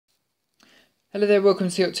Hello there, welcome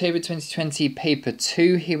to the October 2020 paper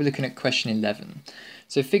 2. Here we're looking at question 11.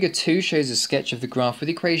 So figure 2 shows a sketch of the graph with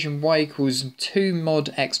the equation y equals 2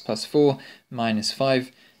 mod x plus 4 minus 5.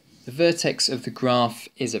 The vertex of the graph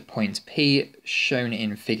is at point P, shown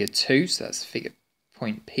in figure 2, so that's figure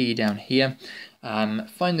point P down here.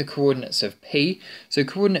 Find the coordinates of P. So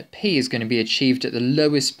coordinate P is going to be achieved at the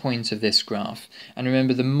lowest point of this graph. And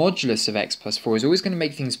remember, the modulus of x plus 4 is always going to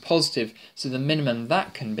make things positive, so the minimum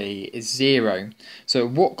that can be is 0. So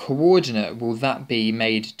what coordinate will that be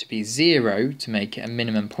made to be 0 to make it a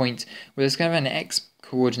minimum point? Well, it's going to have an x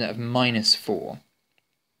coordinate of minus 4.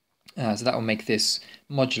 So that will make this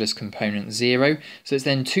modulus component 0. So it's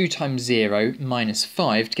then 2 times 0 minus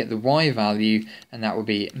 5 to get the y value, and that will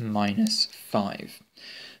be minus 5.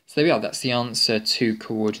 So there we are, that's the answer to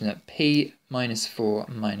coordinate P, minus 4,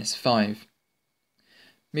 minus 5.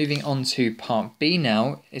 Moving on to part B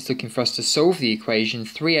now, it's looking for us to solve the equation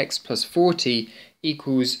 3x plus 40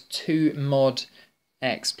 equals 2 mod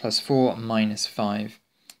x plus 4 minus 5.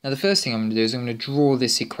 Now the first thing I'm going to do is I'm going to draw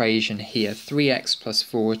this equation here, 3x plus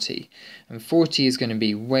 40. And 40 is going to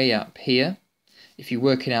be way up here. If you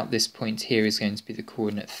work it out, this point here is going to be the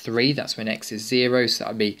coordinate 3. That's when x is 0, so that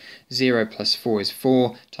would be 0 plus 4 is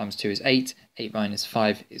 4, times 2 is 8. 8 minus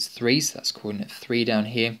 5 is 3, so that's coordinate 3 down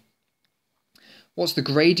here. What's the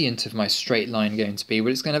gradient of my straight line going to be?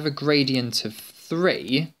 Well, it's going to have a gradient of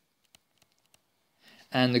 3.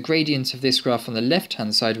 And the gradient of this graph on the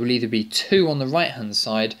left-hand side will either be 2 on the right-hand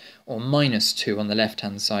side or minus 2 on the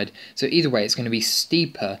left-hand side. So either way, it's going to be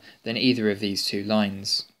steeper than either of these two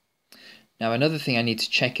lines. Now, another thing I need to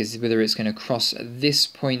check is whether it's going to cross this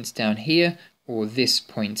point down here or this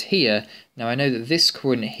point here. Now, I know that this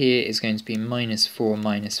coordinate here is going to be minus 4,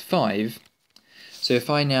 minus 5. So if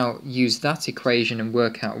I now use that equation and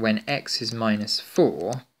work out when x is minus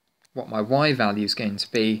 4, what my y value is going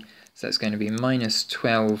to be, so that's going to be minus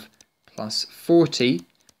 12 plus 40.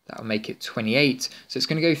 That will make it 28. So it's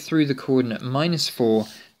going to go through the coordinate minus 4,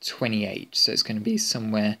 28. So it's going to be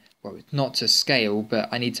somewhere, well, not to scale, but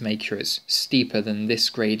I need to make sure it's steeper than this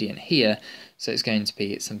gradient here. So it's going to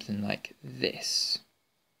be something like this.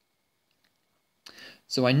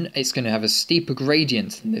 So it's going to have a steeper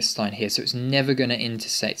gradient than this line here. So it's never going to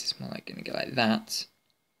intersect. It's more like going to go like that.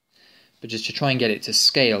 But just to try and get it to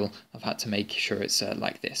scale, I've had to make sure it's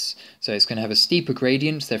like this. So it's going to have a steeper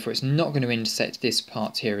gradient, therefore it's not going to intersect this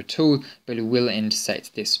part here at all, but it will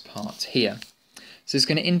intersect this part here. So it's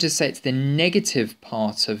going to intersect the negative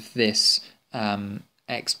part of this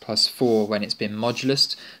x plus 4 when it's been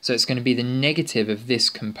modulus. So it's going to be the negative of this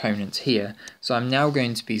component here. So I'm now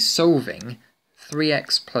going to be solving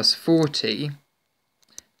 3x plus 40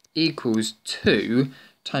 equals 2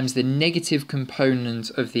 times the negative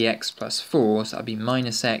component of the x plus 4, so that would be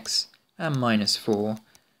minus x and minus 4,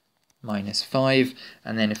 minus 5,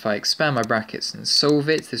 and then if I expand my brackets and solve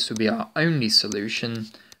it, this will be our only solution,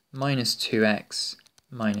 minus 2x,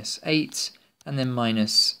 minus 8, and then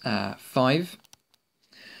minus 5.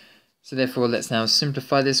 So therefore, let's now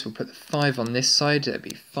simplify this. We'll put the 5 on this side, it'll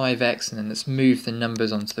be 5x, and then let's move the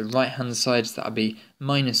numbers onto the right-hand side, so that'll be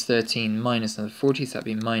minus 13 minus another 40, so that'll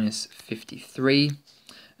be minus 53.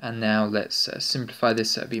 And now let's simplify this,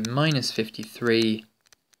 so it'll be minus 53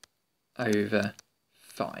 over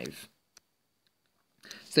 5. So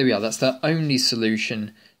there we are, that's the only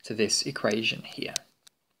solution to this equation here.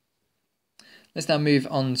 Let's now move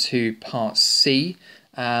on to part C.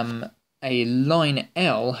 A line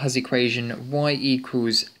L has equation y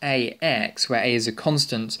equals ax, where a is a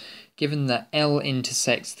constant. Given that L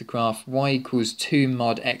intersects the graph y equals 2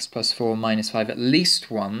 mod x plus 4 minus 5 at least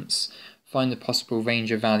once, find the possible range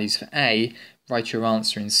of values for a, write your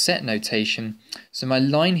answer in set notation. So my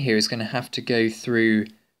line here is going to have to go through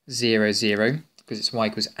 0, 0, because it's y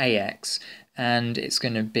equals ax, and it's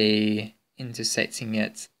going to be intersecting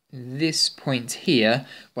at this point here,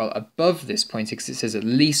 well, above this point, because it says at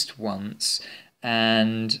least once,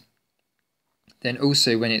 and then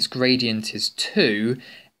also when its gradient is 2,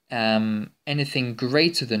 anything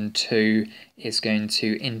greater than 2 is going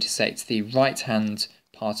to intersect the right-hand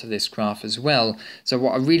part of this graph as well. So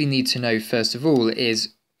what I really need to know first of all is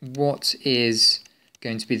what is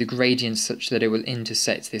going to be the gradient such that it will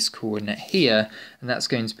intersect this coordinate here, and that's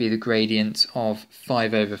going to be the gradient of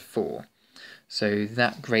 5 over 4. So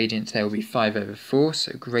that gradient there will be 5 over 4,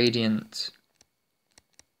 so gradient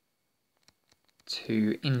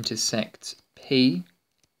to intersect P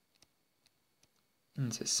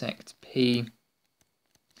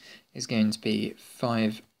is going to be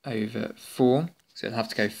 5 over 4. So it'll have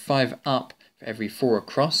to go 5 up for every 4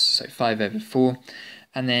 across, so 5 over 4.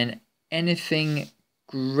 And then anything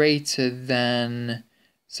greater than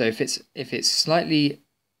So if it's slightly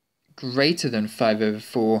greater than 5 over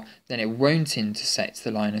 4, then it won't intersect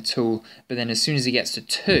the line at all. But then as soon as it gets to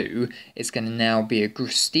 2, it's going to now be a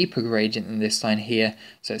steeper gradient than this line here.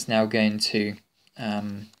 So it's now going to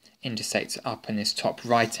intersect up in this top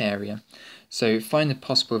right area. So find the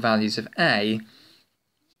possible values of A.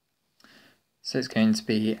 So it's going to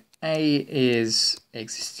be A is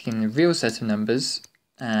existing in the real set of numbers,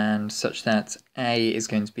 and such that A is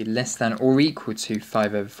going to be less than or equal to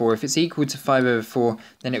 5 over 4. If it's equal to 5 over 4,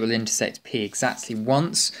 then it will intersect P exactly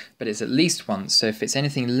once, but it's at least once. So if it's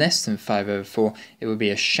anything less than 5 over 4, it will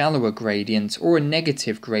be a shallower gradient or a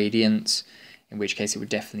negative gradient, in which case it would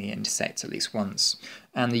definitely intersect at least once.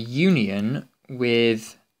 And the union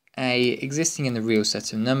with A existing in the real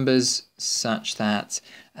set of numbers, such that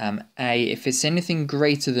A, if it's anything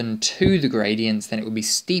greater than 2 the gradient, then it will be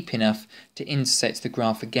steep enough to intersect the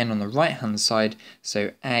graph again on the right hand side.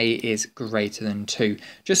 So A is greater than 2,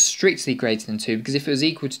 just strictly greater than 2, because if it was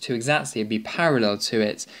equal to 2 exactly, it'd be parallel to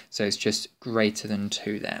it, so it's just greater than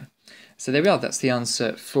 2 there. So there we are, that's the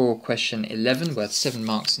answer for question 11, worth 7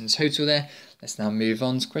 marks in total there. Let's now move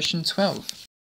on to question 12.